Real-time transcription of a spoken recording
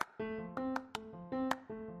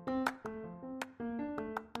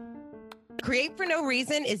Create for No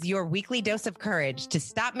Reason is your weekly dose of courage to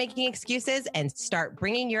stop making excuses and start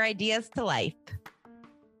bringing your ideas to life.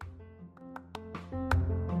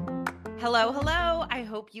 Hello, hello. I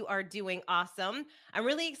hope you are doing awesome. I'm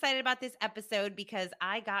really excited about this episode because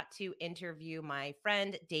I got to interview my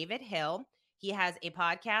friend David Hill. He has a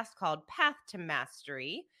podcast called Path to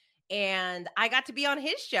Mastery, and I got to be on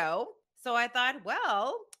his show. So I thought,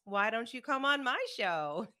 well, why don't you come on my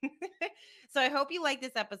show? So I hope you like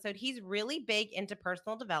this episode. He's really big into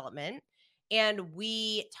personal development, and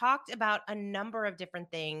we talked about a number of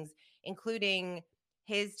different things, including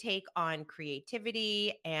his take on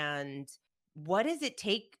creativity and what does it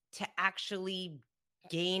take to actually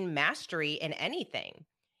gain mastery in anything.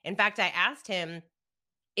 In fact, I asked him,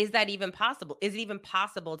 is that even possible? Is it even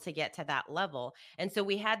possible to get to that level? And so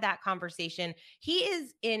we had that conversation. He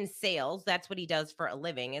is in sales. That's what he does for a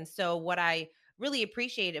living. And so what I really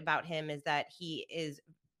appreciate about him is that he is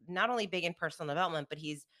not only big in personal development, but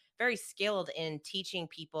he's very skilled in teaching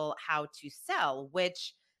people how to sell,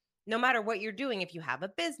 which no matter what you're doing, if you have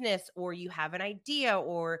a business or you have an idea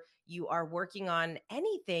or you are working on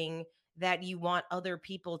anything that you want other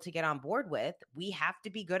people to get on board with, we have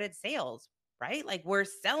to be good at sales, right? Like we're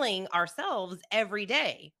selling ourselves every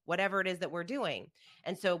day, whatever it is that we're doing.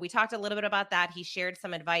 And so we talked a little bit about that. He shared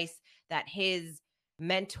some advice that his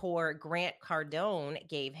mentor Grant Cardone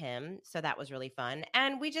gave him, so that was really fun.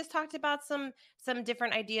 And we just talked about some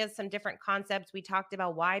different ideas, some different concepts. We talked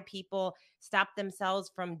about why people stop themselves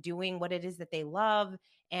from doing what it is that they love,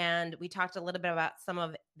 and we talked a little bit about some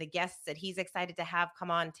of the guests that he's excited to have come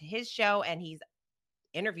on to his show, and he's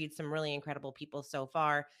interviewed some really incredible people so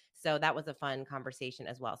far. So that was a fun conversation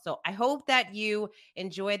as well. So I hope that you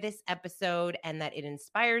enjoy this episode and that it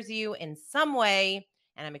inspires you in some way.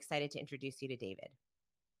 And I'm excited to introduce you to David.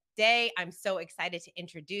 Today, I'm so excited to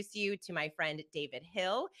introduce you to my friend David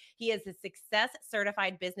Hill. He is a Success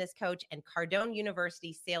Certified Business Coach and Cardone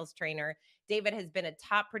University sales trainer. David has been a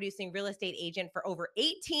top producing real estate agent for over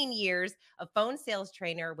 18 years, a phone sales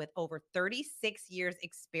trainer with over 36 years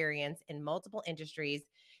experience in multiple industries.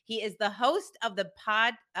 He is the host of the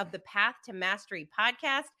Path to Mastery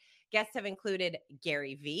podcast. Guests have included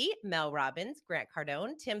Gary Vee, Mel Robbins, Grant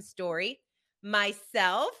Cardone, Tim Storey,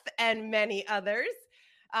 myself, and many others.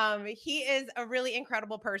 He is a really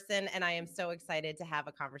incredible person, and I am so excited to have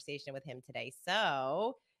a conversation with him today.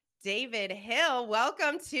 So, David Hill,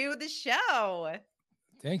 welcome to the show.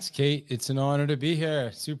 Thanks, Kate. It's an honor to be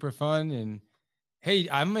here. Super fun. And hey,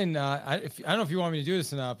 I'm in, I don't know if you want me to do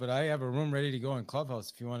this or not, but I have a room ready to go in Clubhouse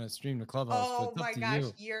if you want to stream the Clubhouse. Oh my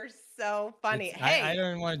gosh, you're so funny. I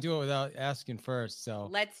don't want to do it without asking first. So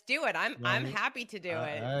let's do it. I'm happy to do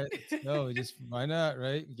it. All right. No, just why not,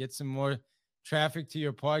 right? Get some more traffic to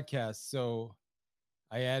your podcast. So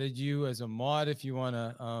I added you as a mod. If you want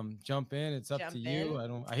to jump in, it's up to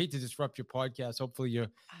you. I hate to disrupt your podcast. Hopefully you're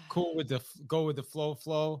cool with the go with the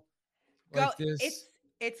flow like this.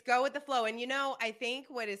 It's go with the flow. And I think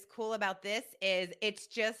what is cool about this is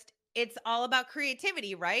it's all about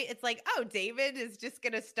creativity, right? It's like, oh, David is just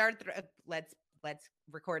going to start let's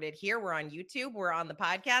record it here. We're on YouTube, we're on the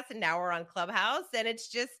podcast, and now we're on Clubhouse. And it's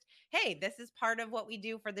just, hey, this is part of what we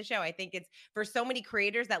do for the show. I think it's for so many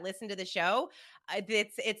creators that listen to the show,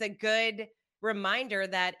 it's a good reminder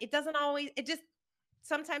that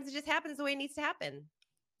sometimes it just happens the way it needs to happen.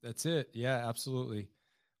 That's it. Yeah, absolutely.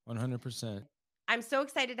 100%. I'm so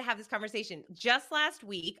excited to have this conversation. Just last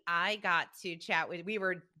week, I got to chat with, we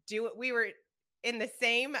were in the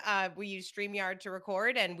same, we used StreamYard to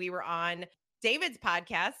record, and we were on David's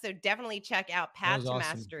podcast. So definitely check out Path to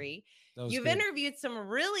Mastery. You've interviewed some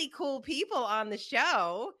really cool people on the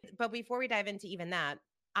show. But before we dive into even that,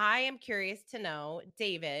 I am curious to know,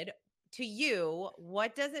 David, to you,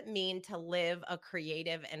 what does it mean to live a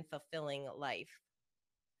creative and fulfilling life?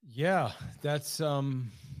 Yeah, that's,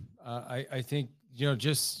 I think,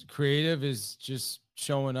 just creative is just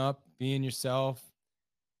showing up, being yourself,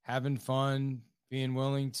 having fun, being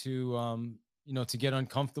willing to, to get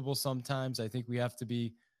uncomfortable sometimes. I think we have to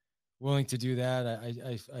be willing to do that.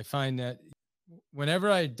 I find that whenever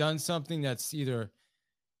I've done something that's either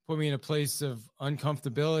put me in a place of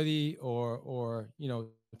uncomfortability or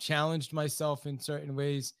challenged myself in certain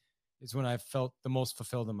ways, is when I felt the most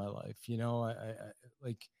fulfilled in my life.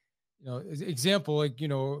 Example,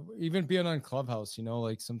 even being on Clubhouse,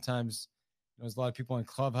 sometimes there's a lot of people on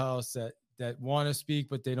Clubhouse that want to speak,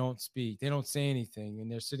 but they don't speak. They don't say anything,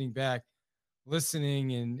 and they're sitting back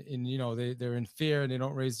listening, and they're in fear, and they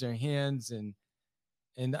don't raise their hands. And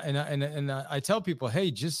I tell people, hey,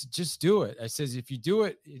 just do it. I says, if you do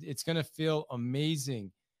it, it's going to feel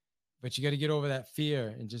amazing. but you got to get over that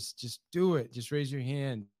fear and just do it. Just raise your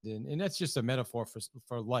hand. And that's just a metaphor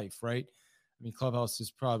for life, right? I mean, Clubhouse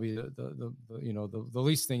is probably the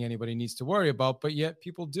least thing anybody needs to worry about, but yet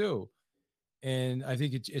people do. And I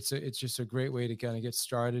think it's just a great way to kind of get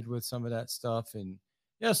started with some of that stuff. And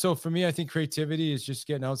yeah, so for me, I think creativity is just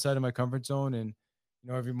getting outside of my comfort zone. And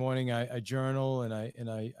every morning I journal, and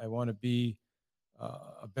I want to be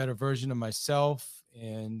a better version of myself.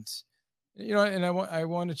 And and I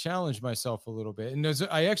want to challenge myself a little bit. And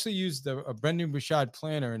I actually used a Brendan Bouchard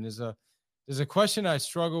planner, and there's a question I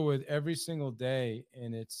struggle with every single day,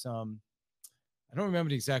 and it's I don't remember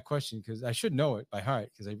the exact question because I should know it by heart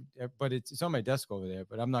but it's on my desk over there,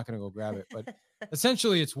 but I'm not going to go grab it. But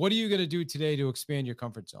essentially, it's what are you going to do today to expand your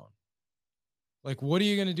comfort zone? Like, what are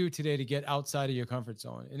you going to do today to get outside of your comfort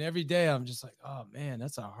zone? And every day I'm just like, oh man,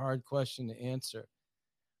 that's a hard question to answer.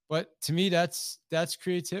 But to me, that's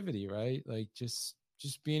creativity, right? Like just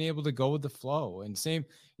being able to go with the flow. And same,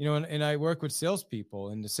 and I work with salespeople,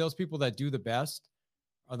 and the salespeople that do the best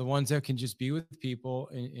are the ones that can just be with people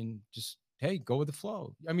and just, hey, go with the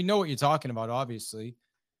flow. I mean, know what you're talking about, obviously.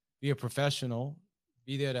 Be a professional,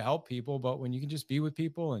 be there to help people. But when you can just be with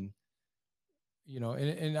people and,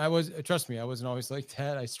 and trust me, I wasn't always like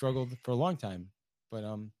that. I struggled for a long time. But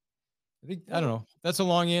I don't know. That's a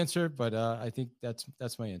long answer, but I think that's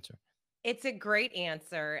my answer. It's a great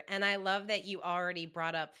answer. And I love that you already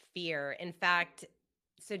brought up fear. In fact,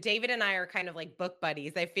 so David and I are kind of like book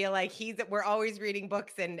buddies. I feel like we're always reading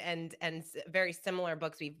books and very similar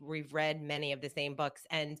books. We've read many of the same books.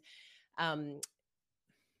 And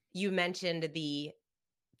you mentioned the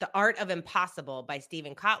Art of Impossible by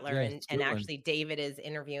Stephen Kotler. Yeah, and actually David is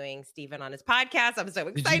interviewing Stephen on his podcast. I'm so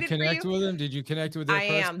excited. Did you connect with him? Did you connect with that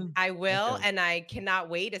person? I will. Okay. And I cannot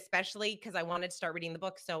wait, especially because I wanted to start reading the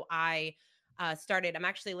book. So I'm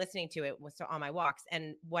actually listening to it on my walks.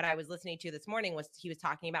 And what I was listening to this morning was he was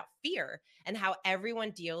talking about fear and how everyone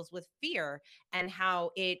deals with fear and how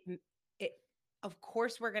it of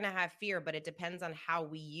course we're going to have fear, but it depends on how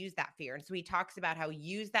we use that fear. And so he talks about how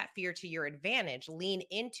use that fear to your advantage, lean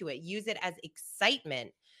into it, use it as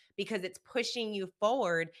excitement because it's pushing you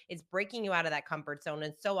forward. It's breaking you out of that comfort zone.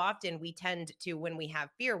 And so often we tend to, when we have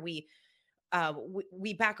fear, we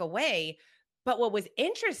back away. But what was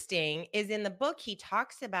interesting is in the book, he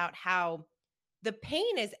talks about how the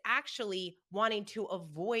pain is actually wanting to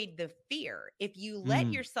avoid the fear. If you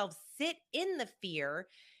let yourself sit in the fear,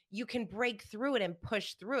 you can break through it and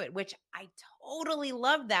push through it, which I totally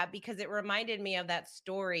love that because it reminded me of that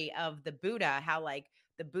story of the Buddha, how like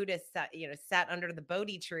the Buddha sat under the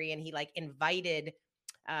Bodhi tree and he like invited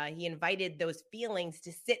those feelings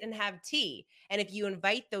to sit and have tea. And if you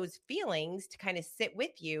invite those feelings to kind of sit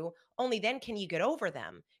with you, only then can you get over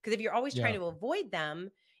them. Because if you're always trying to avoid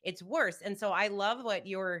them, it's worse. And so I love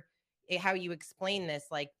how you explain this,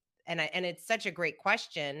 like, and it's such a great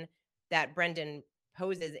question that Brendan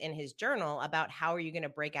poses in his journal about how are you going to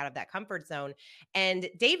break out of that comfort zone. And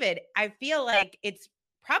David, I feel like it's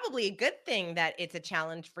probably a good thing that it's a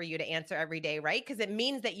challenge for you to answer every day, right? Because it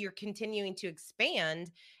means that you're continuing to expand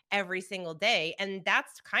every single day. And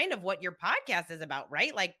that's kind of what your podcast is about,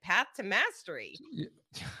 right? Like Path to Mastery.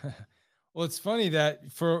 Well, it's funny that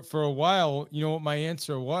for a while, what my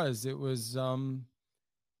answer was, it was,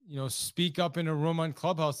 speak up in a room on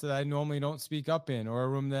Clubhouse that I normally don't speak up in, or a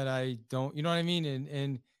room that I don't, you know what I mean?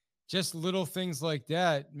 And just little things like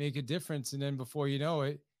that make a difference. And then before you know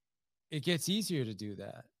it, it gets easier to do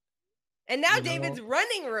that. And now David's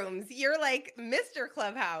running rooms. You're like Mr.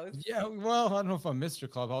 Clubhouse. Yeah. Well, I don't know if I'm Mr.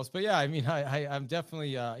 Clubhouse, but yeah, I mean, I'm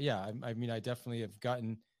definitely, I mean, I definitely have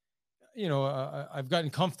gotten, I've gotten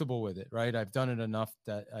comfortable with it, right? I've done it enough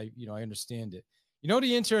that I understand it.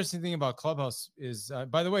 The interesting thing about Clubhouse is,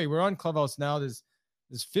 by the way, we're on Clubhouse now. There's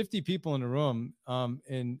 50 people in the room,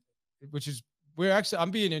 and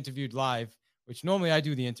I'm being interviewed live, which normally I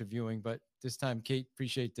do the interviewing, but this time Kate,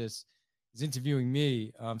 appreciate this, is interviewing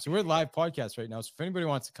me. So we're a live podcast right now. So if anybody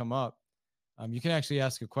wants to come up, you can actually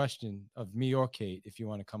ask a question of me or Kate if you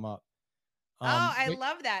want to come up. I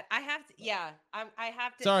love that. I have to. Yeah, I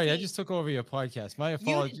have to. Sorry, I just took over your podcast. My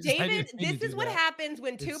apologies, David. This is what happens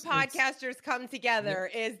when two podcasters come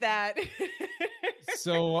together. Is that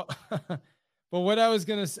so? But what I was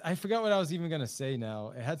gonna, I forgot what I was even gonna say.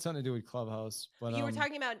 Now it had something to do with Clubhouse. But you were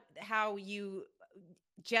talking about how you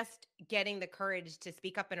just getting the courage to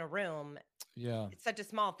speak up in a room. Yeah, it's such a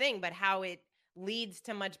small thing, but how it leads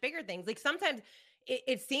to much bigger things. Like sometimes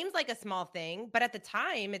it seems like a small thing, but at the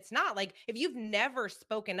time it's not. Like if you've never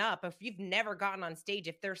spoken up, if you've never gotten on stage,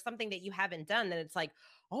 if there's something that you haven't done, then it's like,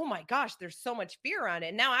 oh my gosh, there's so much fear on it.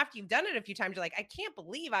 And now after you've done it a few times, you're like, I can't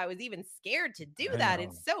believe I was even scared to do I that. know.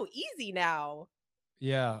 It's so easy now.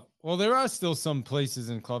 Yeah. Well, there are still some places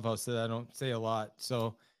in Clubhouse that I don't say a lot.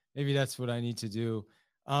 So maybe that's what I need to do.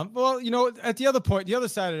 Well, at the other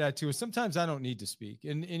side of that too is sometimes I don't need to speak.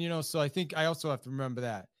 And so I think I also have to remember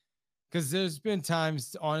that, because there's been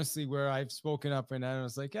times, honestly, where I've spoken up and I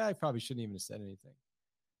was like, I probably shouldn't even have said anything.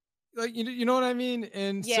 Like, you know what I mean?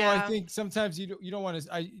 And so I Yeah. think sometimes you don't want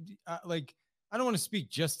to, I don't want to speak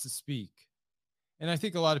just to speak. And I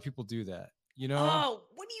think a lot of people do that. Oh,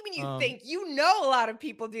 what do you mean you Um, think? You know, a lot of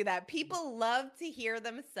people do that. People love to hear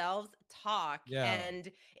themselves talk. yeah,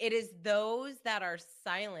 And it is those that are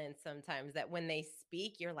silent sometimes that when they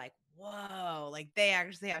speak, you're like, whoa, like they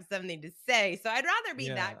actually have something to say. So I'd rather be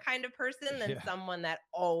yeah, that kind of person than yeah. someone that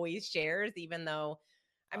always shares, even though,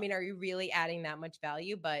 I mean, are you really adding that much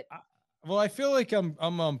value? But I, well, I feel like I'm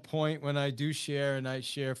on point when I do share, and I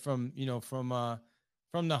share from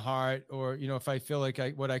the heart, or if I feel like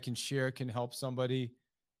what I can share can help somebody.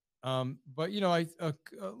 But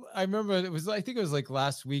I remember I think it was like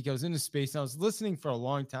last week. I was in a space and I was listening for a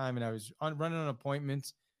long time, and I was running on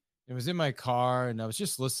appointments. It was in my car, and I was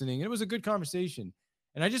just listening. And it was a good conversation,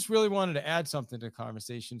 and I just really wanted to add something to the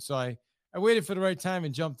conversation. So I waited for the right time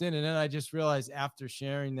and jumped in, and then I just realized after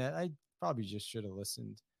sharing that I probably just should have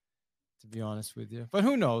listened, to be honest with you. But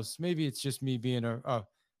who knows? Maybe it's just me being a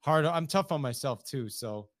hard. I'm tough on myself too,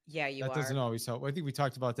 so yeah, you that doesn't are. always help. I think we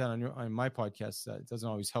talked about that on my podcast. It doesn't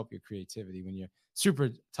always help your creativity when you're super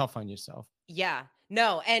tough on yourself. Yeah.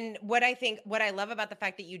 No, and what I love about the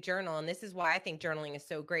fact that you journal, and this is why I think journaling is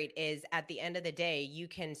so great, is at the end of the day you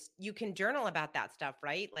can journal about that stuff,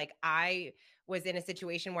 right? Like I was in a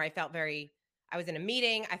situation where I was in a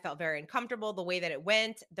meeting, I felt very uncomfortable the way that it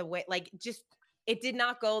went, the way like just it did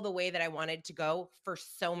not go the way that I wanted to go for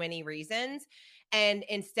so many reasons. And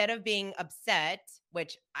instead of being upset,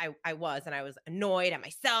 which I was, and I was annoyed at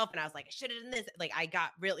myself, and I was like, I should have done this. Like I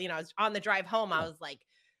got really, I was on the drive home, I Yeah. was like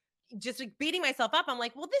just like beating myself up. I'm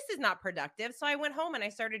like, well, this is not productive. So I went home and I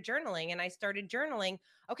started journaling, and I started journaling.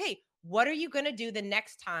 Okay, what are you going to do the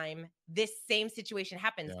next time this same situation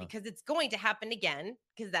happens? Yeah. Because it's going to happen again,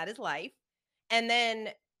 because that is life. And then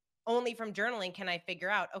only from journaling can I figure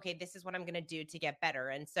out, okay, this is what I'm going to do to get better.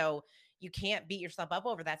 And so you can't beat yourself up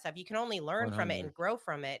over that stuff. You can only learn from it 100. and grow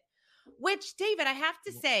from it. Which, David, I have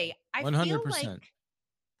to say, 100%.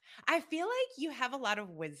 I feel like you have a lot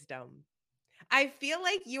of wisdom. I feel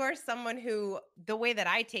like you are someone who, the way that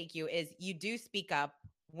I take you is you do speak up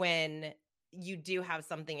when you do have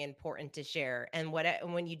something important to share. And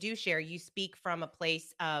when you do share, you speak from a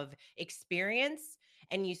place of experience,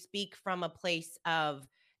 and you speak from a place of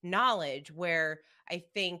knowledge, where I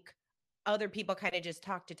think other people kind of just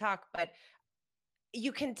talk to talk, but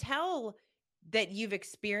you can tell that you've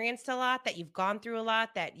experienced a lot, that you've gone through a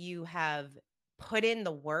lot, that you have put in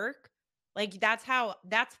the work. Like that's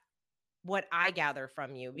what I gather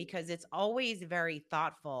from you, because it's always very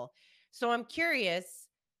thoughtful. So I'm curious,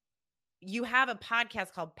 you have a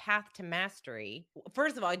podcast called Path to Mastery.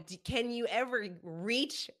 First of all, can you ever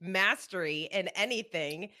reach mastery in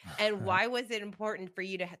anything? And why was it important for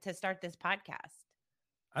you to start this podcast?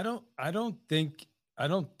 I don't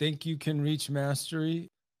think you can reach mastery.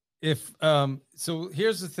 If So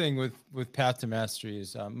here's the thing with path to mastery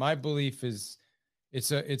is, my belief is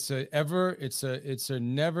it's a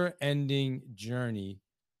never ending journey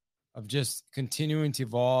of just continuing to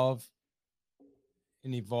evolve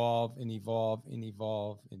and evolve and evolve and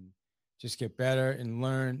evolve and just get better and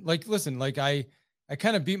learn. Like, listen, like I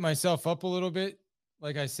kind of beat myself up a little bit,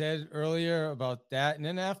 like I said earlier about that. And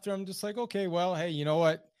then after, I'm just like, okay, well, hey, you know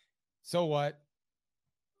what? So what?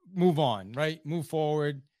 Move on, right? Move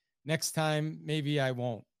forward. Next time, maybe I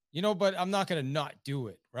won't, but I'm not gonna not do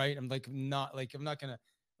it, right? I'm not gonna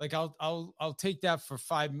like I'll take that for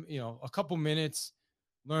a couple minutes,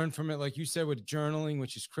 learn from it, like you said, with journaling,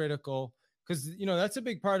 which is critical, because that's a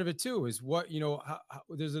big part of it too. Is what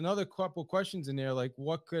there's another couple questions in there, like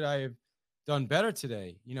what could I have done better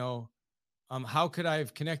today? How could I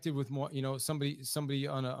have connected with more? Somebody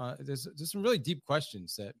on there's some really deep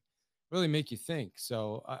questions that really make you think.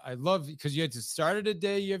 So I love, because you had to start of the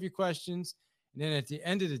day, you have your questions, and then at the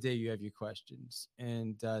end of the day, you have your questions,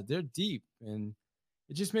 and they're deep, and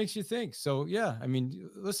it just makes you think. So yeah, I mean,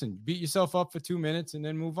 listen, beat yourself up for 2 minutes and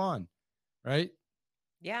then move on, right?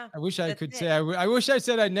 Yeah, I wish I that's could it. say I wish I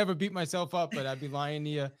said I'd never beat myself up, but I'd be lying to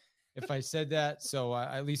you if I said that. So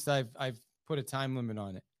at least I've put a time limit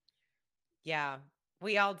on it. Yeah,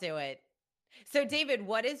 we all do it. So David,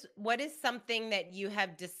 what is something that you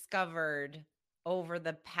have discovered over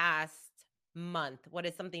the past month? What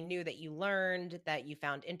is something new that you learned that you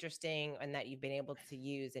found interesting and that you've been able to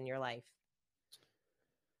use in your life?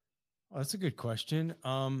 Oh, that's a good question.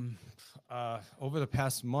 Over the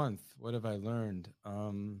past month, what have I learned?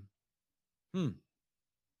 Hmm.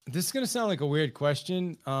 This is going to sound like a weird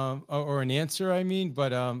question, or an answer. I mean,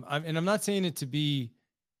 but I'm not saying it to be.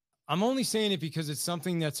 I'm only saying it because it's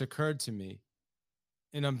something that's occurred to me,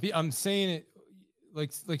 and I'm saying it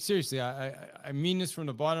like seriously. I mean this from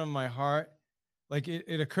the bottom of my heart. Like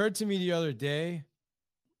it occurred to me the other day.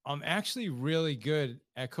 I'm actually really good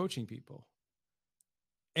at coaching people,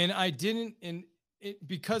 and I didn't. And it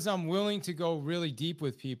because I'm willing to go really deep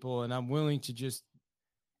with people, and I'm willing to just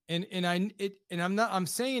and I'm not. I'm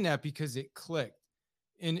saying that because it clicked.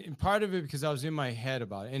 And part of it because I was in my head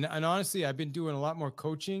about it. And honestly, I've been doing a lot more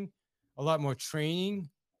coaching, a lot more training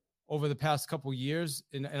over the past couple years.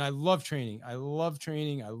 And I love training. I love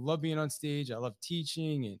training. I love being on stage. I love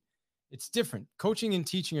teaching. And it's different. Coaching and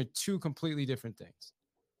teaching are two completely different things.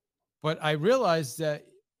 But I realized that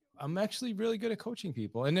I'm actually really good at coaching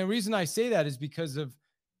people. And the reason I say that is because of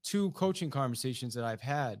two coaching conversations that I've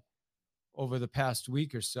had over the past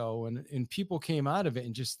week or so, and people came out of it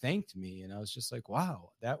and just thanked me, and I was just like,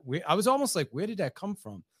 wow, I was almost like, where did that come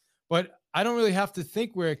from? But I don't really have to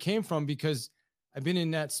think where it came from because I've been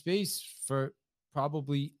in that space for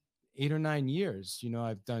probably 8 or 9 years.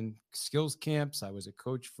 I've done skills camps. I was a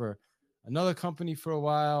coach for another company for a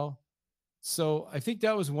while, so I think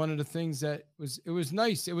that was one of the things that was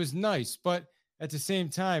nice. It was nice, but at the same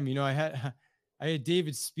time, I had I had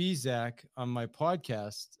David Spizak on my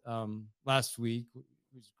podcast last week. It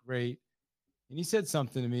was great, and he said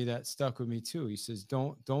something to me that stuck with me too. He says,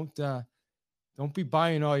 "Don't be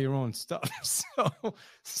buying all your own stuff."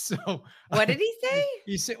 So What did he say?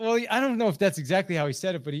 he said, "Well, I don't know if that's exactly how he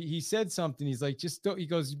said it, but he said something. He's like, just don't." He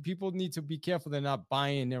goes, "People need to be careful they're not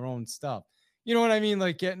buying their own stuff." You know what I mean?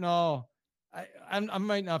 Like getting all. I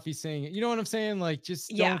might not be saying it. You know what I'm saying? Like,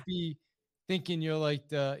 just Yeah. don't be thinking you're like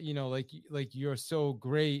like you're so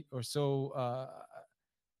great or so.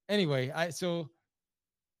 Anyway,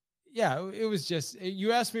 yeah, it was just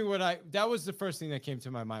you asked me that was the first thing that came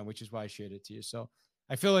to my mind, which is why I shared it to you. So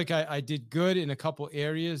I feel like I did good in a couple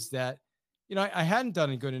areas that I hadn't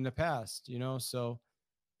done good in the past. So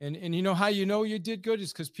and how you did good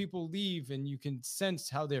is because people leave and you can sense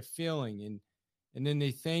how they're feeling, and then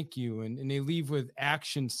they thank you, and they leave with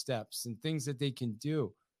action steps and things that they can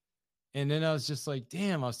do. And then I was just like,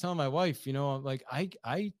 damn, I was telling my wife, like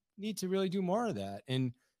I need to really do more of that.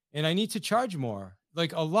 And I need to charge more,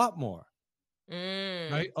 like a lot more,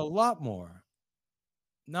 right? Mm. A lot more.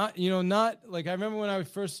 Not like I remember when I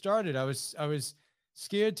first started, I was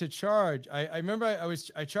scared to charge. I remember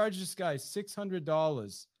I charged this guy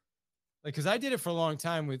 $600, like because I did it for a long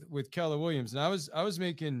time with Keller Williams, and I was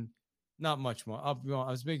making not much more. I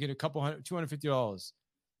was making a couple hundred, $250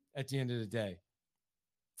 at the end of the day.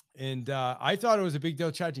 And I thought it was a big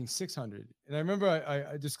deal charging 600. And I remember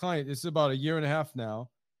I this client, this is about a year and a half now.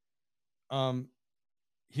 Um,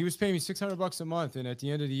 he was paying me $600 a month, and at the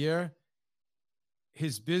end of the year,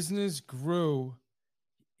 his business grew.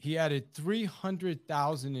 He added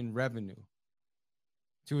 300,000 in revenue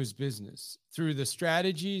to his business through the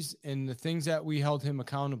strategies and the things that we held him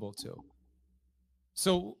accountable to.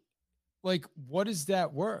 So, like, what is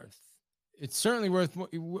that worth? It's certainly worth.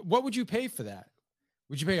 What would you pay for that?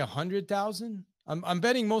 Would you pay 100,000? I'm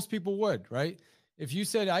betting most people would, right? If you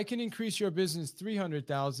said I can increase your business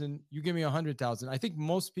 300,000, you give me 100,000. I think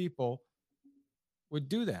most people would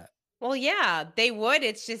do that. Well, yeah, they would.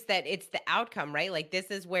 It's just that it's the outcome, right? Like this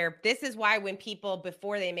is why when people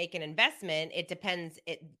before they make an investment,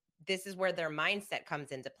 this is where their mindset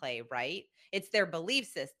comes into play, right? It's their belief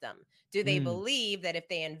system. Do they Mm, believe that if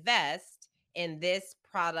they invest in this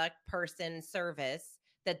product, person, service,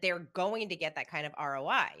 that they're going to get that kind of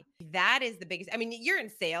ROI? That is the biggest. I mean, you're in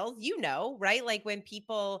sales, right? Like when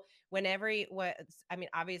people I mean,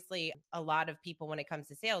 obviously a lot of people when it comes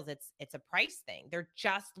to sales, it's a price thing. They're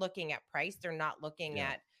just looking at price. They're not looking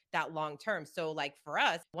yeah. at that long term. So like for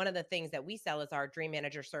us, one of the things that we sell is our Dream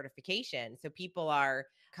Manager certification. So people are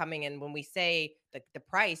coming in when we say the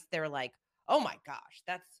price, they're like, "Oh my gosh,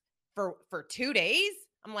 that's for 2 days?"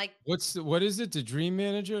 I'm like, What is it? The Dream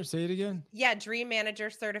Manager? Say it again. yeah, Dream Manager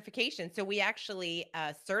certification. So we actually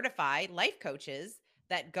certify life coaches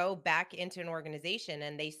that go back into an organization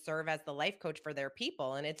and they serve as the life coach for their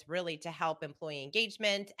people, and it's really to help employee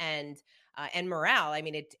engagement and morale. I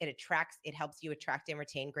mean, it helps you attract and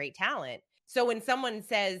retain great talent. So when someone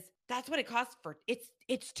says that's what it costs for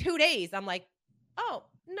it's 2 days, I'm like, oh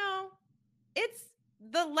no, It's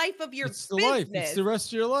the life of your It's the life. It's business. the rest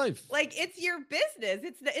of your life. Like, it's your business.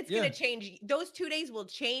 It's Yeah. going to change. Those 2 days will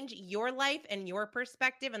change your life and your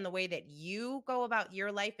perspective and the way that you go about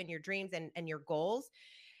your life and your dreams and your goals.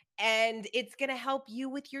 And it's going to help you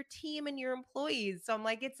with your team and your employees. So I'm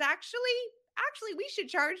like, it's actually we should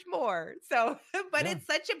charge more. So, but Yeah. it's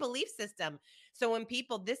such a belief system. So when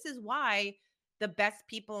people, this is why the best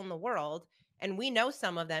people in the world, and we know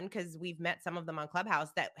some of them because we've met some of them on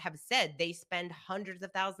Clubhouse that have said they spend hundreds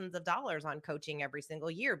of thousands of dollars on coaching every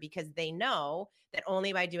single year because they know that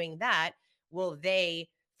only by doing that will they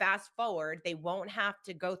fast forward. They won't have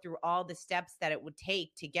to go through all the steps that it would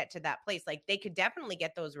take to get to that place. Like, they could definitely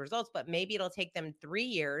get those results, but maybe it'll take them 3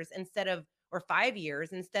 years or 5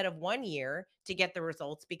 years instead of 1 year to get the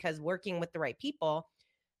results, because working with the right people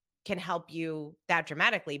can help you that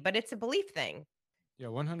dramatically. But it's a belief thing. Yeah,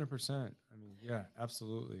 100%. I mean, yeah,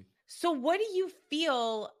 absolutely. So what do you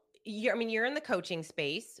feel, you're in the coaching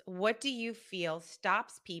space. What do you feel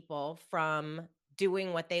stops people from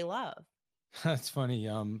doing what they love? That's funny.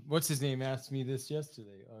 What's his name asked me this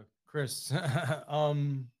yesterday? Chris. Well,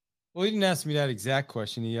 he didn't ask me that exact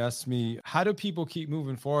question. He asked me, how do people keep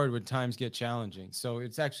moving forward when times get challenging? So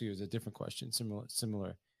it was a different question.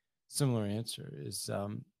 Similar answer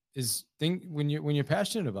is thing when you're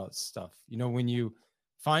passionate about stuff, when you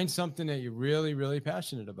find something that you're really, really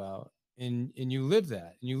passionate about and you live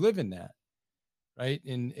that and you live in that. Right.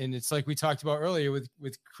 And it's like we talked about earlier with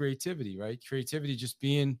creativity, right? Creativity, just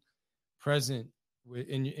being present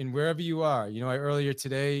in wherever you are. Earlier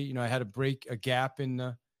today, I had a gap in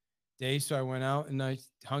the day. So I went out and I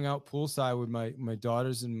hung out poolside with my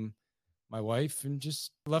daughters and my wife and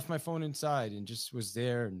just left my phone inside and just was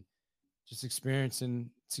there and just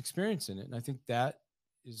experiencing it. And I think that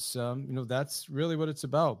is, that's really what it's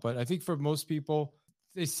about. But I think for most people,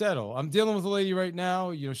 they settle. I'm dealing with a lady right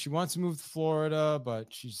now, she wants to move to Florida,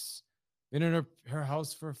 but she's been in her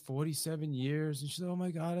house for 47 years. And she's like, oh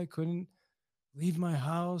my God, I couldn't leave my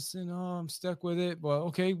house and I'm stuck with it. Well,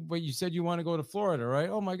 okay, but you said you want to go to Florida, right?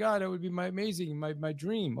 Oh my God, that would be my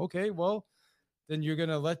dream. Okay, well, then you're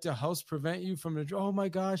gonna let the house prevent you from it. Oh my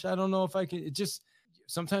gosh, I don't know if I can. It just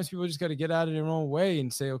sometimes people just got to get out of their own way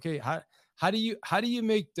and say, okay, how do you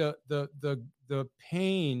make the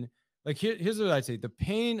pain, like here's what I'd say, the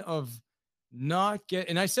pain of not get,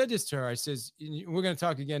 and I said this to her, I says, we're going to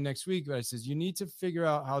talk again next week, but I says, you need to figure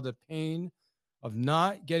out how the pain of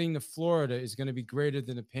not getting to Florida is going to be greater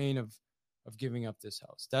than the pain of giving up this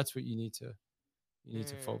house. That's what you need to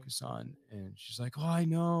focus on. And she's like, oh, I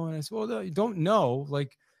know. And I said, well, no, you don't know.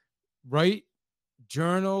 Like, write,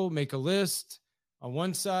 journal, make a list. On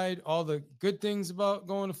one side, all the good things about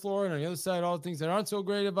going to Florida, and on the other side, all the things that aren't so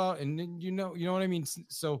great about. And then, you know what I mean?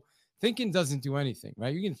 So thinking doesn't do anything,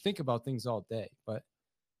 right? You can think about things all day, but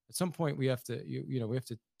at some point we have to, we have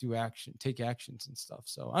to do action, take actions and stuff.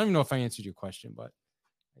 So I don't even know if I answered your question, but.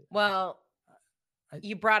 Well,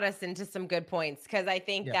 you brought us into some good points, because I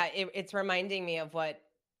think that it's reminding me of what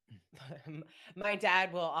my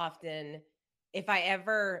dad will often, if I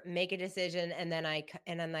ever make a decision and then I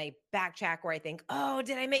backtrack, where I think, oh,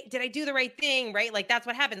 did I do the right thing? Right. Like, that's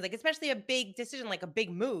what happens. Like, especially a big decision, like a big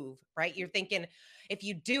move, right? You're thinking, if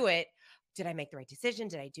you do it, did I make the right decision?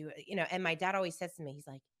 Did I do it? And my dad always says to me, he's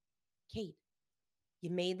like, Kate, you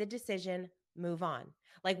made the decision, move on.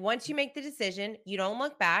 Like, once you make the decision, you don't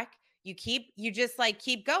look back. You just like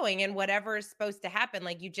keep going, and whatever is supposed to happen,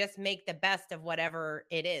 like, you just make the best of whatever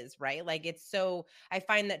it is, right? Like, I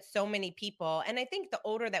find that so many people, and I think the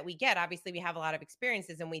older that we get, obviously we have a lot of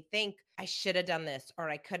experiences and we think, I should have done this, or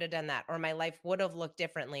I could have done that, or my life would have looked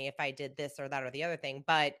differently if I did this or that or the other thing.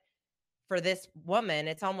 But for this woman,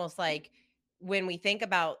 it's almost like, when we think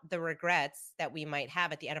about the regrets that we might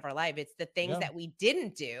have at the end of our life, it's the things that we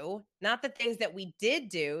didn't do, not the things that we did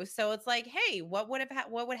do. So it's like, hey, what would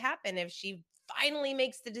happen if she finally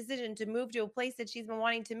makes the decision to move to a place that she's been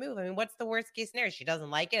wanting to move? I mean, what's the worst case scenario? She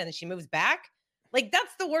doesn't like it and then she moves back. Like,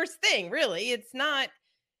 that's the worst thing, really. It's not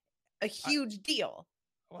a huge deal.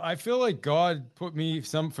 Well, I feel like God put me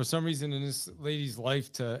for some reason in this lady's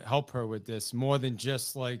life to help her with this, more than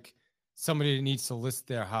just like somebody that needs to list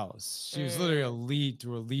their house. She was literally a lead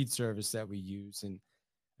through a lead service that we use. And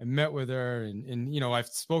I met with her and I've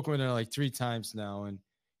spoken with her like 3 times now. And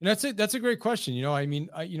that's it. That's a great question. I mean,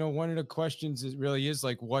 one of the questions is really is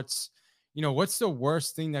like, what's the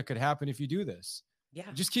worst thing that could happen if you do this?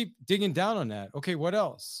 Yeah. Just keep digging down on that. Okay. What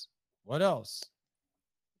else? What else?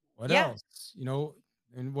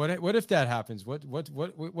 And what if that happens? What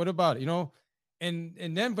about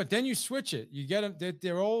it? But then you switch it. You get them,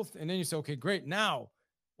 they're old, and then you say, okay, great. Now,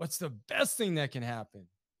 what's the best thing that can happen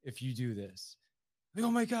if you do this? Like,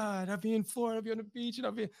 oh my God, I'll be in Florida, I'll be on the beach, and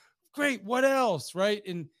I'll be great. What else? Right.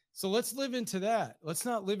 And so let's live into that. Let's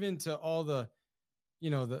not live into all the,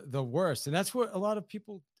 the worst. And that's what a lot of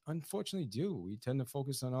people unfortunately do. We tend to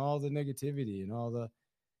focus on all the negativity and all the,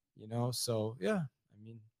 so yeah, I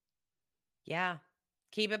mean, Yeah.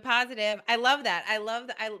 Keep it positive. I love that.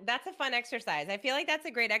 That's a fun exercise. I feel like that's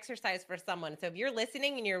a great exercise for someone. So if you're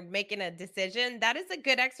listening and you're making a decision, that is a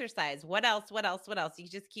good exercise. What else? What else? What else? You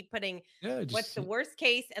just keep putting yeah, what's just, the worst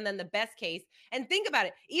case and then the best case. And think about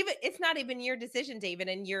it. Even it's not even your decision, David,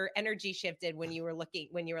 and your energy shifted when you were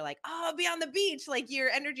like, oh, I'll be on the beach. Like your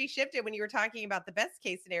energy shifted when you were talking about the best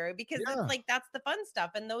case scenario because it's yeah, like that's the fun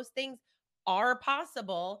stuff. And those things are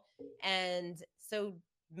possible. And so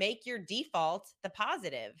make your default the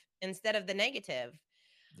positive instead of the negative.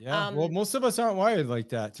 yeah. Well, most of us aren't wired like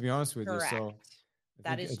that, to be honest with you. Correct. So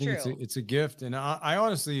That I is think true. it's a gift. And I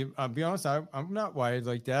honestly, I'll be honest, I'm not wired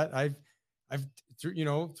like that. I've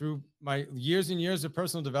through my years and years of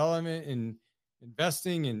personal development and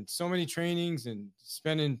investing in so many trainings and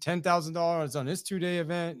spending $10,000 on this 2-day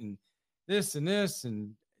event and this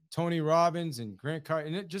and Tony Robbins and Grant Cardone.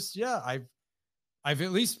 And it just, yeah, I've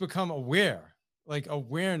at least become aware, like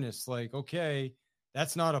awareness, like, okay,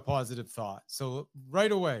 that's not a positive thought. So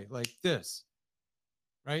right away, like this,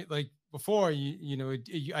 right? Like before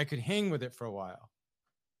I could hang with it for a while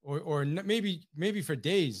or maybe for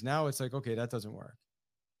days. Now it's like, okay, that doesn't work.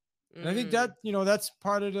 And I think that, that's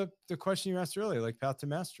part of the question you asked earlier, like path to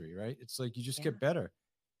mastery, right? It's like, you just get better,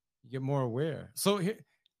 you get more aware. So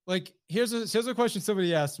here's a question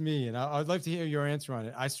somebody asked me, and I'd like to hear your answer on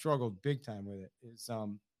it. I struggled big time with it.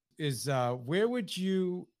 Is where would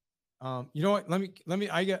you, you know what? Let me,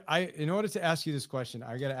 in order to ask you this question,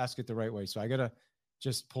 I got to ask it the right way. So I got to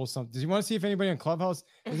just pull something. Does you want to see if anybody on Clubhouse,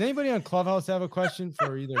 does anybody on Clubhouse have a question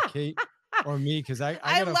for either Kate or me? Cause I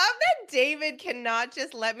love that David cannot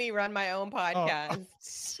just let me run my own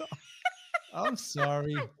podcast. I'm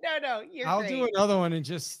sorry. No, you're I'll great. do another one and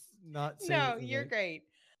just not say No, you're great.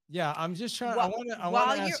 Yeah, I'm just trying. I want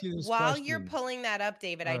to ask you this while question. you're pulling that up,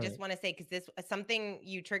 David, All I just want to say, because this something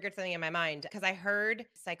you triggered something in my mind, because I heard a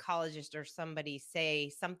psychologist or somebody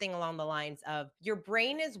say something along the lines of your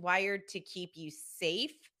brain is wired to keep you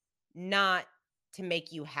safe, not to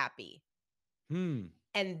make you happy. And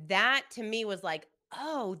that to me was like,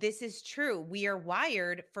 oh, this is true. We are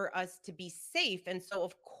wired for us to be safe. And so,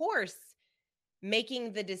 of course,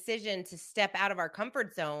 making the decision to step out of our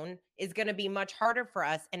comfort zone is going to be much harder for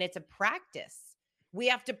us. And it's a practice. We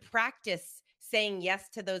have to practice saying yes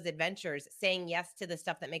to those adventures, saying yes to the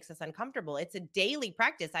stuff that makes us uncomfortable. It's a daily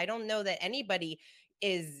practice. I don't know that anybody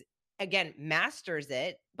again, masters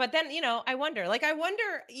it. But then, I wonder,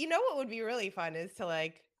 what would be really fun is to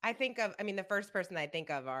the first person I think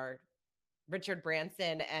of are Richard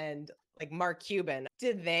Branson and like Mark Cuban.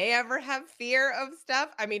 Did they ever have fear of stuff?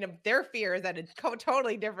 I mean, their fear is at a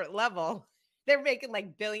totally different level. They're making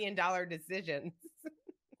like $billion decisions.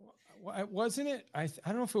 Wasn't it? I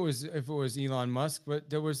don't know if it was Elon Musk, but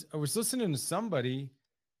I was listening to somebody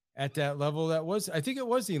at that level. I think it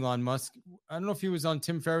was Elon Musk. I don't know if he was on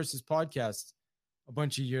Tim Ferriss's podcast a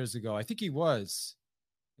bunch of years ago. I think he was.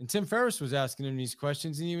 And Tim Ferriss was asking him these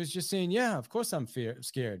questions, and he was just saying, yeah, of course I'm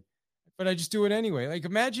scared, but I just do it anyway. Like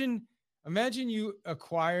imagine you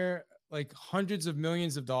acquire like hundreds of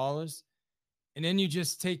millions of dollars, and then you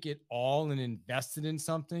just take it all and invest it in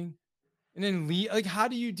something, and then like, how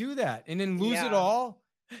do you do that? And then lose it all?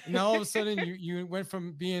 And now all of a sudden you went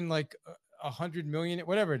from being like 100 million,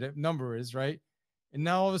 whatever the number is, right? And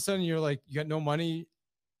now all of a sudden you're like, you got no money.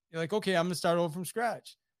 You're like, okay, I'm gonna start over from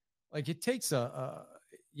scratch. Like it takes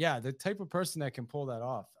the type of person that can pull that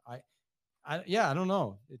off. I don't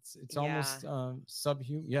know. It's almost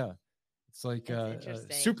subhuman. Yeah, it's like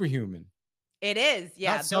superhuman. It is,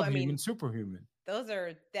 yeah. Not subhuman, superhuman. Those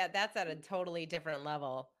are that's at a totally different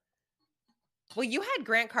level. Well, you had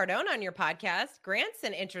Grant Cardone on your podcast. Grant's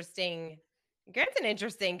an interesting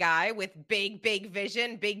guy with big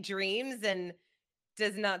vision, big dreams, and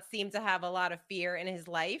does not seem to have a lot of fear in his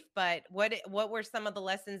life. But what were some of the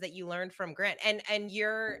lessons that you learned from Grant? And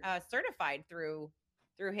you're certified through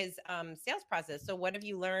his sales process. So what have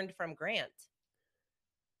you learned from Grant?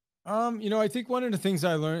 I think one of the things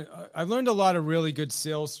I learned a lot of really good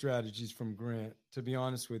sales strategies from Grant, to be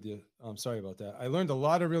honest with you. I'm sorry about that. I learned a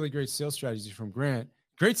lot of really great sales strategies from Grant.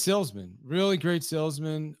 Great salesman, really great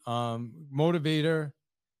salesman, motivator.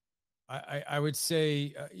 I would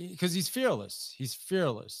say, because he's fearless. He's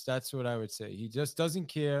fearless. That's what I would say. He just doesn't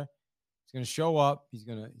care. He's going to show up. He's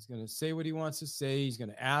going to say what he wants to say. He's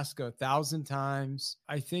going to ask 1,000 times.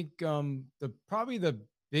 I think probably the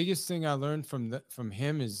biggest thing I learned from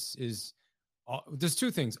him is there's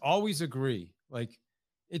two things. Always agree. Like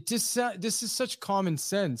it just, this is such common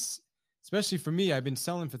sense, especially for me. I've been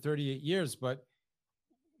selling for 38 years, but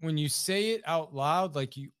when you say it out loud,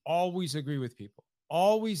 like you always agree with people,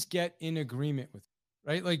 always get in agreement with,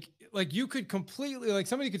 right? Like you could completely, like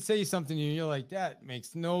somebody could say something and you're like, that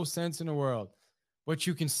makes no sense in the world, but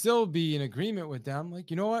you can still be in agreement with them. Like,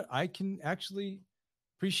 you know what? I can actually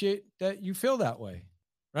appreciate that you feel that way,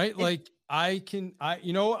 right? It's Like I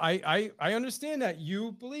understand that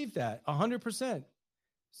you believe that 100%.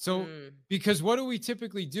 So, mm, because what do we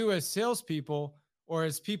typically do as salespeople or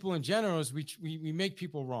as people in general is we make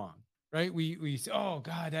people wrong, right? We say, oh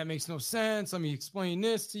God, that makes no sense. Let me explain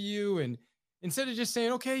this to you. And instead of just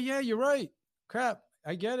saying, okay, yeah, you're right. Crap,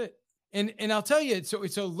 I get it. And I'll tell you, it's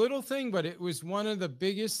a little thing, but it was one of the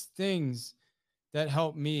biggest things that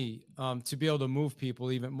helped me to be able to move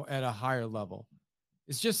people even at a higher level.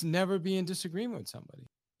 It's just never be in disagreement with somebody.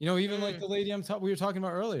 You know, even like mm. the lady we were talking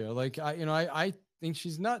about earlier. Like I think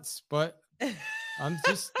she's nuts, but I'm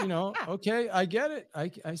just, okay, I get it.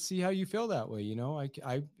 I see how you feel that way.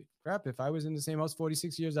 I crap. If I was in the same house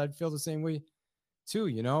 46 years, I'd feel the same way too.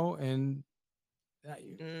 And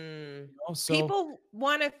Mm. so People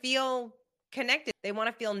want to feel connected. They want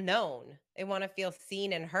to feel known. They want to feel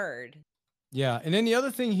seen and heard. yeah. And then the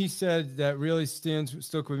other thing he said that really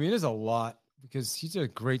stuck with me. There's a lot because he's a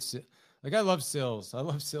great, like I love sales. I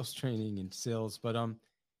love sales training and sales, but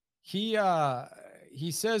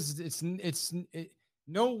he says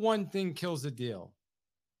no one thing kills a deal.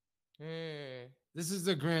 Mm. This is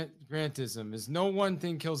the grantism, is no one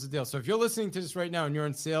thing kills the deal. So if you're listening to this right now and you're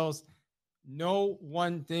in sales, no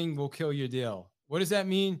one thing will kill your deal. What does that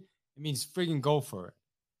mean? It means friggin' go for it.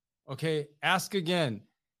 Okay. Ask again.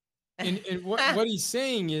 And what he's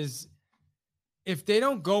saying is if they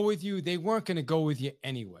don't go with you, they weren't going to go with you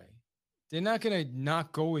anyway. They're not going to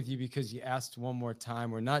not go with you because you asked one more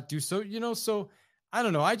time or not do so, so I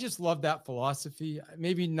don't know. I just love that philosophy.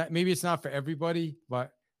 Maybe it's not for everybody,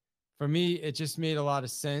 but for me, it just made a lot of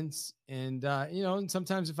sense. And, and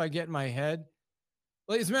sometimes if I get in my head,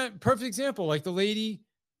 like it's a perfect example, like the lady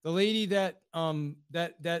that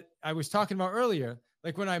I was talking about earlier,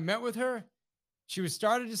 like when I met with her, she was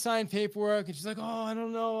started to sign paperwork and she's like, oh, I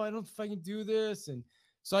don't know. I don't know if I can do this. And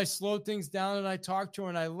so I slowed things down and I talked to her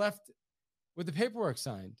and I left with the paperwork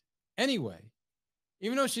signed anyway,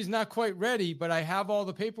 even though she's not quite ready, but I have all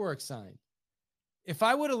the paperwork signed. If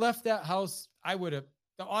I would have left that house, the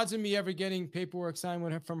odds of me ever getting paperwork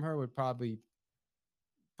signed from her would probably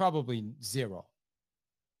zero.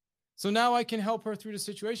 So now I can help her through the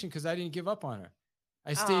situation because I didn't give up on her.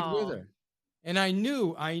 I stayed with her. And I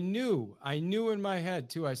knew in my head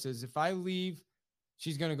too. I says, if I leave,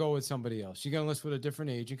 she's going to go with somebody else. She's going to list with a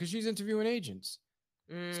different agent because she's interviewing agents.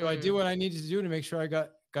 So I did what I needed to do to make sure I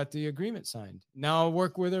got the agreement signed. Now I'll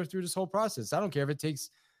work with her through this whole process. I don't care if it takes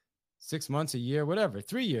 6 months, a year, whatever,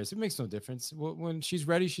 3 years. It makes no difference. When she's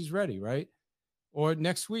ready, right? Or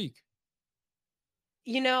next week.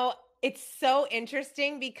 It's so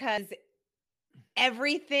interesting because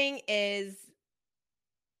everything is,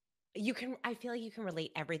 I feel like you can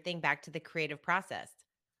relate everything back to the creative process,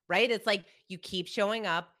 right? It's like you keep showing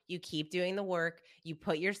up, you keep doing the work, you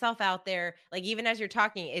put yourself out there. Like even as you're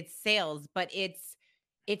talking, it's sales, but it's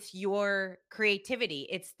your creativity.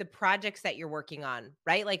 It's the projects that you're working on,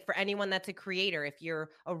 right? Like for anyone that's a creator, if you're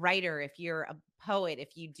a writer, if you're a poet,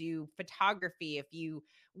 if you do photography, if you,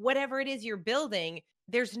 whatever it is you're building,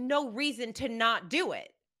 there's no reason to not do it.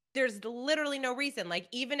 There's literally no reason. Like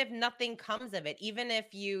even if nothing comes of it, even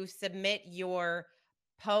if you submit your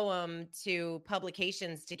poem to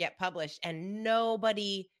publications to get published and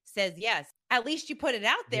nobody says yes, at least you put it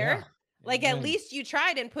out there. Yeah. Like at least you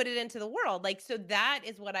tried and put it into the world. Like, so that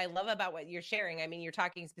is what I love about what you're sharing. I mean, you're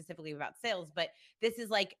talking specifically about sales, but this is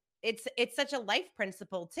like, it's such a life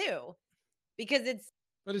principle too, because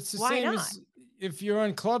but it's the why same not? as if you're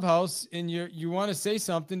on Clubhouse and you want to say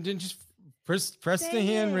something, then just press the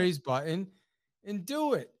hand raise button and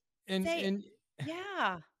do it. And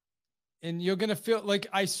yeah. And you're gonna feel like,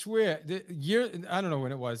 I swear, I don't know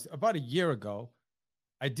when it was, about a year ago,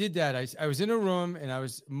 I did that. I was in a room and I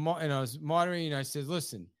was moderating. And I said,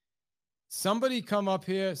 listen, somebody come up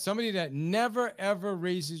here, somebody that never ever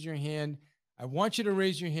raises your hand. I want you to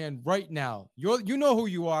raise your hand right now. You know who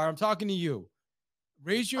you are. I'm talking to you.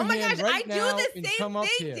 Raise your hand right now and come up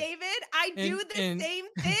here. David. I do the same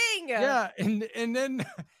thing. Yeah, and then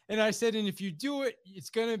I said, and if you do it, it's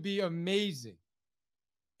gonna be amazing.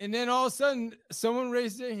 And then all of a sudden, someone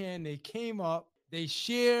raised their hand. They came up, they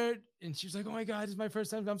shared, and she was like, oh my God, this is my first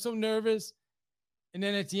time. I'm so nervous. And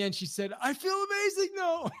then at the end, she said, I feel amazing.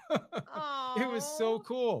 No, it was so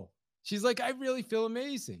cool. She's like, I really feel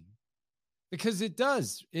amazing, because it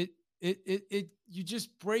does. You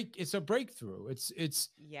just break. It's a breakthrough. It's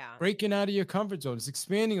Yeah. breaking out of your comfort zone. It's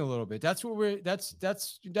expanding a little bit. That's what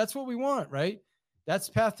we want, right? That's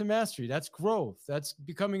path to mastery. That's growth. That's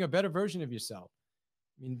becoming a better version of yourself.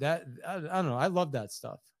 I mean, I don't know. I love that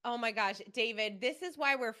stuff. Oh my gosh, David, this is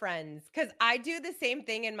why we're friends. Because I do the same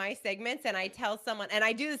thing in my segments, and I tell someone, and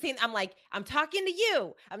I do the same. I'm like, I'm talking to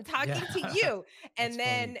you. I'm talking to Yeah. you. That's And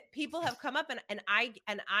then funny. people have come up, and I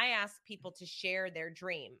ask people to share their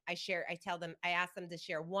dream. I tell them, I ask them to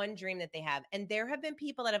share one dream that they have. And there have been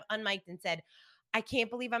people that have unmiked and said, I can't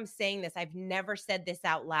believe I'm saying this. I've never said this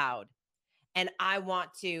out loud. And I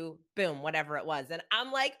want to, boom, whatever it was. And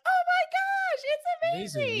I'm like, oh my gosh, it's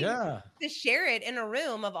Amazing. amazing Yeah. to share it in a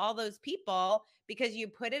room of all those people, because you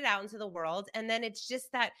put it out into the world. And then it's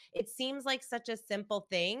just that it seems like such a simple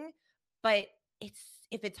thing, but if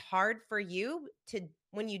it's hard for you to,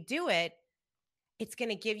 when you do it, it's going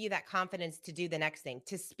to give you that confidence to do the next thing,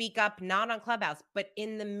 to speak up, not on Clubhouse, but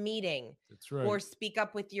in the meeting. That's right. Or speak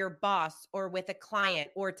up with your boss or with a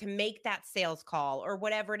client, or to make that sales call, or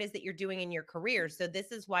whatever it is that you're doing in your career. So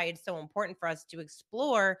this is why it's so important for us to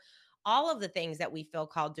explore all of the things that we feel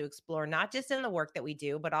called to explore, not just in the work that we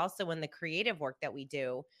do, but also in the creative work that we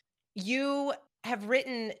do. You have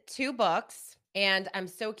written 2 books, and I'm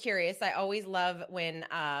so curious. I always love when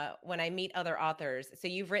I meet other authors. So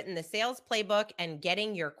you've written The Sales Playbook and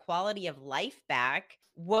Getting Your Quality of Life Back.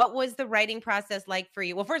 What was the writing process like for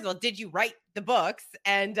you? Well, first of all, did you write the books?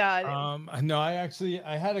 And No, I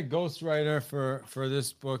had a ghostwriter for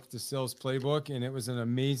this book, The Sales Playbook, and it was an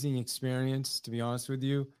amazing experience, to be honest with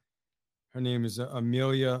you. Her name is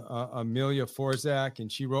Amelia Forzak, and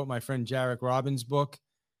she wrote my friend Jarek Robbins' book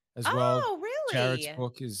as well. Oh, really? Jarek's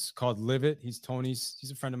book is called Live It. He's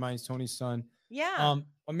a friend of mine. He's Tony's son. Yeah.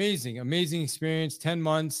 Amazing experience. 10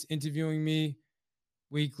 months interviewing me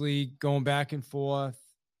weekly, going back and forth.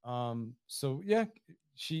 So yeah,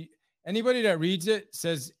 anybody that reads it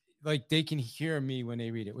says like they can hear me when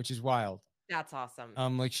they read it, which is wild. That's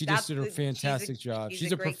awesome. Like she just did a fantastic job.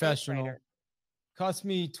 She's a professional. Cost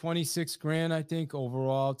me 26 grand, I think,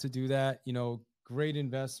 overall to do that. Great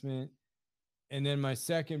investment. And then my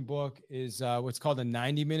second book is what's called a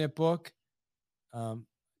 90-minute book. Do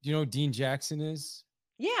you know who Dean Jackson is?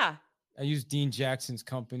 Yeah. I used Dean Jackson's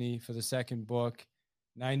company for the second book,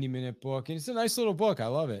 90-minute book. And it's a nice little book. I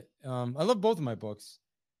love it. I love both of my books.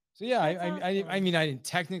 So yeah, I mean, I didn't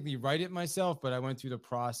technically write it myself, but I went through the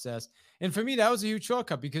process. And for me, that was a huge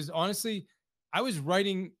shortcut, because honestly, I was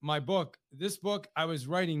writing this book I was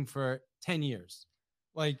writing for 10 years.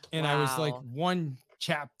 And I was like 1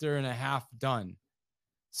 chapter and a half done.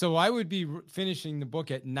 So I would be finishing the book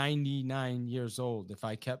at 99 years old if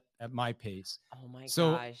I kept at my pace. Oh my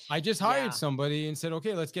gosh. I just hired somebody and said,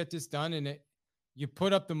 okay, let's get this done. And you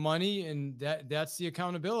put up the money, and that's the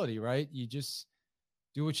accountability, right? You just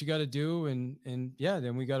do what you got to do. And yeah,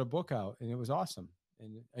 then we got a book out, and it was awesome.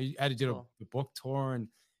 And I had to do a book tour, and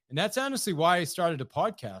that's honestly why I started a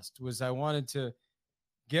podcast, was I wanted to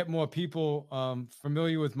get more people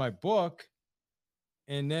familiar with my book.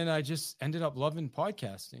 And then I just ended up loving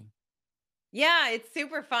podcasting. Yeah, it's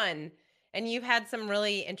super fun. And you've had some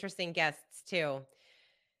really interesting guests too.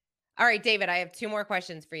 All right, David, I have 2 more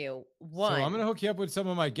questions for you. One. So I'm going to hook you up with some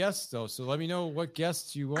of my guests, though. So let me know what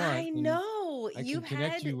guests you want. I know. I can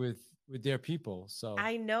connect you with their people. So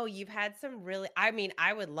I know you've had some really, I mean,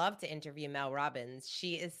 I would love to interview Mel Robbins.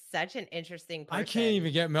 She is such an interesting person. I can't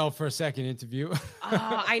even get Mel for a second interview.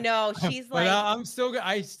 I know. She's like,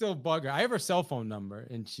 I still bug her. I have her cell phone number,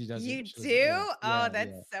 and she doesn't. You do? Yeah,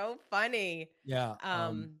 that's so funny. Yeah.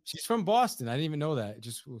 She's from Boston. I didn't even know that.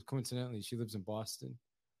 Just coincidentally, she lives in Boston.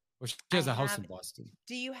 Well, she has a house in Boston.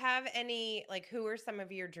 Do you have any, like, who are some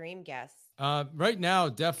of your dream guests? Right now,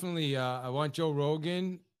 definitely, I want Joe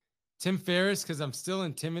Rogan, Tim Ferriss, because I'm still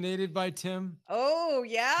intimidated by Tim. Oh,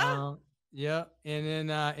 yeah? Yeah. And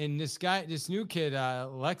then this new kid,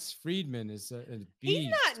 Lex Friedman, is a beast. He's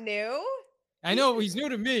not new. I know, he's new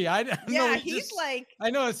to me. I know he's like,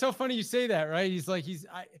 I know, it's so funny you say that, right? He's like, he's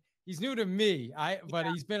new to me. But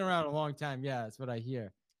he's been around a long time. Yeah, that's what I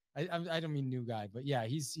hear. I don't mean new guy, but yeah,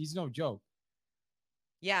 he's no joke.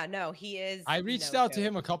 Yeah, no, he is. I reached out to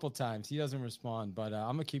him a couple times. He doesn't respond, but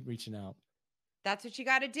I'm gonna keep reaching out. That's what you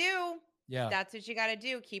got to do. Yeah, that's what you got to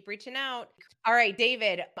do. Keep reaching out. All right,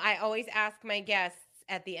 David. I always ask my guests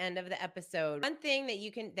at the end of the episode one thing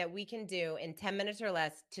that we can do in 10 minutes or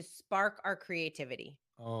less to spark our creativity.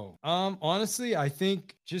 Oh, honestly, I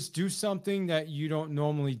think just do something that you don't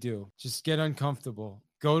normally do. Just get uncomfortable.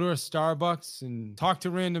 go to a Starbucks and talk to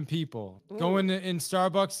random people. Ooh. Go in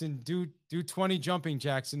Starbucks and do 20 jumping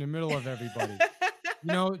jacks in the middle of everybody.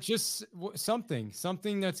 Just something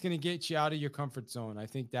that's going to get you out of your comfort zone. I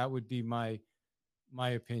think that would be my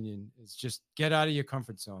opinion, is just get out of your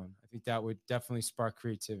comfort zone. I think that would definitely spark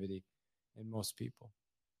creativity in most people.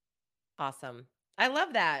 Awesome. I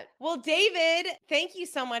love that. Well, David, thank you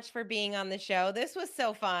so much for being on the show. This was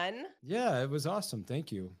so fun. Yeah, it was awesome.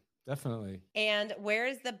 Thank you. Definitely. And where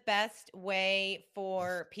is the best way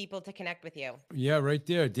for people to connect with you? Yeah, right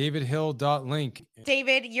there. davidhill.link.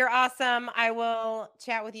 David, you're awesome. I will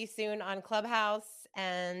chat with you soon on Clubhouse.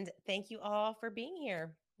 And thank you all for being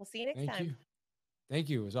here. We'll see you next time. Thank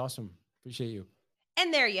you. It was awesome. Appreciate you.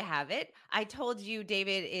 And there you have it. I told you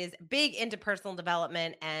David is big into personal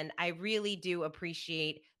development, and I really do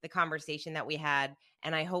appreciate the conversation that we had.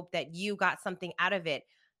 And I hope that you got something out of it.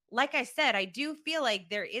 Like I said, I do feel like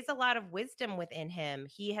there is a lot of wisdom within him.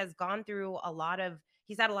 He has gone through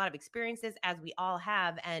he's had a lot of experiences, as we all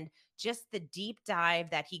have. And just the deep dive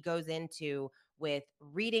that he goes into with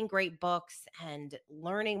reading great books and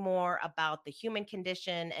learning more about the human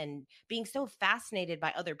condition and being so fascinated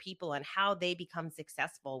by other people and how they become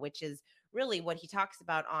successful, which is really what he talks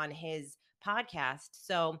about on his podcast.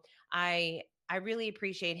 So I really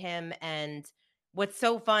appreciate him. And what's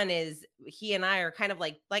so fun is he and I are kind of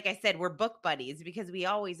like I said, we're book buddies, because we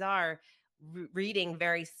always are reading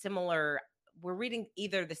very similar. We're reading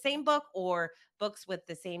either the same book or books with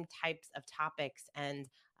the same types of topics. And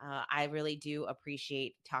I really do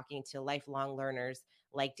appreciate talking to lifelong learners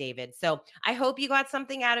like David. So I hope you got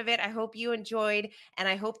something out of it. I hope you enjoyed, and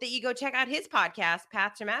I hope that you go check out his podcast,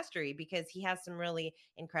 Path to Mastery, because he has some really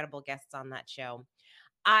incredible guests on that show.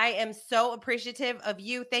 I am so appreciative of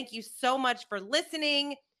you. Thank you so much for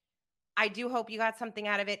listening. I do hope you got something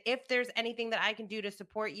out of it. If there's anything that I can do to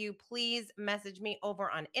support you, please message me over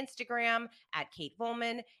on Instagram at Kate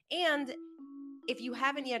Volman. And if you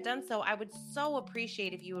haven't yet done so, I would so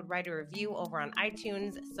appreciate if you would write a review over on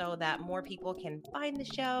iTunes so that more people can find the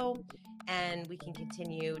show and we can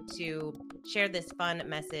continue to share this fun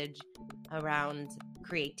message around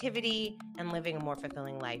creativity and living a more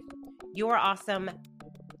fulfilling life. You are awesome.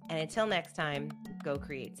 And until next time, go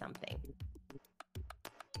create something.